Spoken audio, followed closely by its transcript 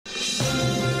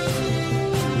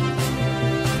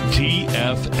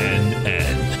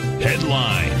TFNN.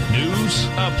 Headline News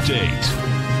Update.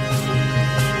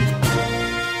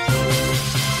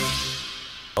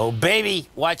 Oh, baby,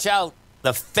 watch out.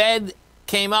 The Fed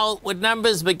came out with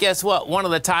numbers, but guess what? One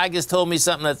of the Tigers told me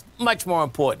something that's much more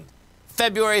important.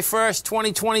 February 1st,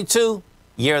 2022,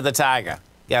 year of the Tiger.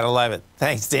 Gotta love it.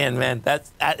 Thanks, Dan, man. That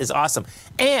is awesome.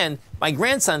 And my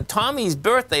grandson Tommy's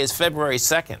birthday is February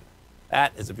 2nd.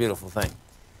 That is a beautiful thing.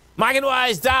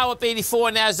 Market-wise, Dow up 84,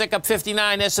 NASDAQ up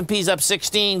 59, S&P's up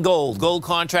 16. Gold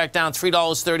contract down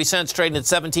 $3.30, trading at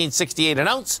 $17.68 an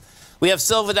ounce. We have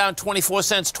silver down 24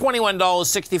 cents,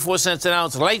 $21.64 an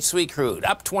ounce. Light sweet crude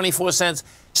up 24 cents,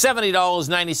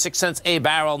 $70.96 a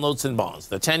barrel. Notes and bonds.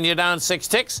 The 10-year down 6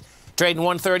 ticks. Trading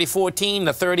 130.14,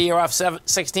 the 30-year off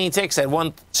 16 ticks at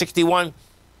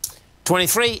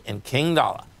 161.23, and King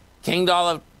Dollar. King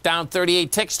Dollar down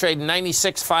 38 ticks, trading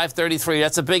 96.533.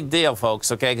 That's a big deal,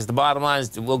 folks, okay, because the bottom line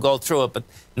is we'll go through it, but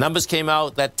numbers came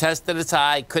out that tested its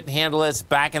high, couldn't handle it, it's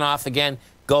backing off again.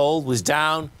 Gold was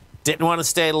down, didn't want to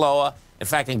stay lower. In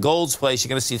fact, in gold's place, you're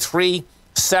going to see 3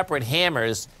 separate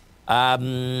hammers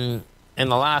in the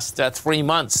last 3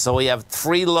 months. So we have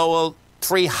 3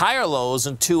 higher lows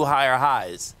and 2 higher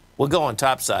highs. We're going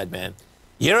topside, man.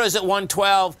 Euro's at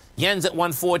 112, yen's at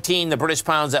 114, the British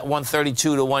pound's at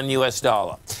 132 to 1 US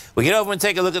dollar. We get over and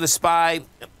take a look at the SPY.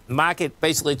 Market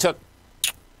basically took,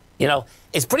 you know,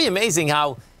 it's pretty amazing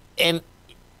how, and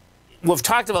we've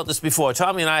talked about this before.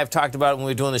 Tommy and I have talked about it when we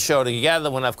were doing the show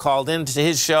together, when I've called into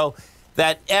his show,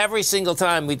 that every single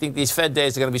time we think these Fed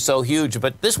days are going to be so huge,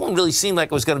 but this one really seemed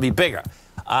like it was going to be bigger.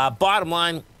 Bottom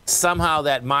line, somehow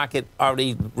that market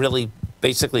already really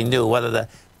basically knew whether the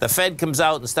Fed comes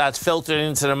out and starts filtering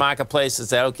into the marketplace and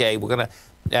say, okay, we're going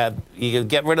to you can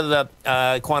get rid of the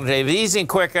quantitative easing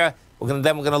quicker.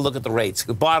 Then we're going to look at the rates.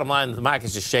 The bottom line, the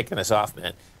market's just shaking us off,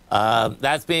 man.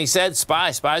 That being said,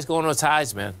 SPY's going to its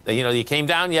highs, man. You know, you came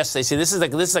down yesterday. See, this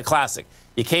is a classic.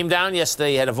 You came down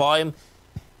yesterday. You had a volume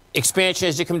expansion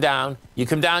as you come down. You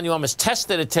come down. You almost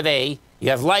tested it today.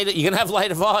 You're going to have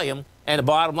lighter volume. And the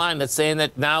bottom line, that's saying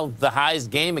that now the highs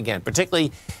game again,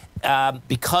 particularly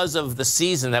because of the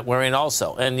season that we're in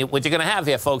also. And what you're going to have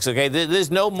here, folks, okay, there's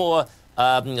no more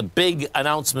big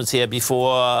announcements here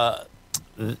before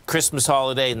Christmas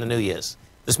holiday and the New Year's.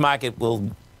 This market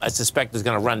will, I suspect, is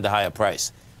going to run to higher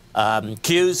price.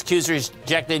 Q's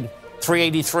rejected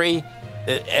 383,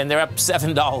 and they're up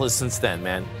 $7 since then,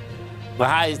 man. The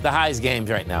highs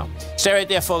games right now. Stay right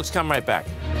there, folks. Come right back.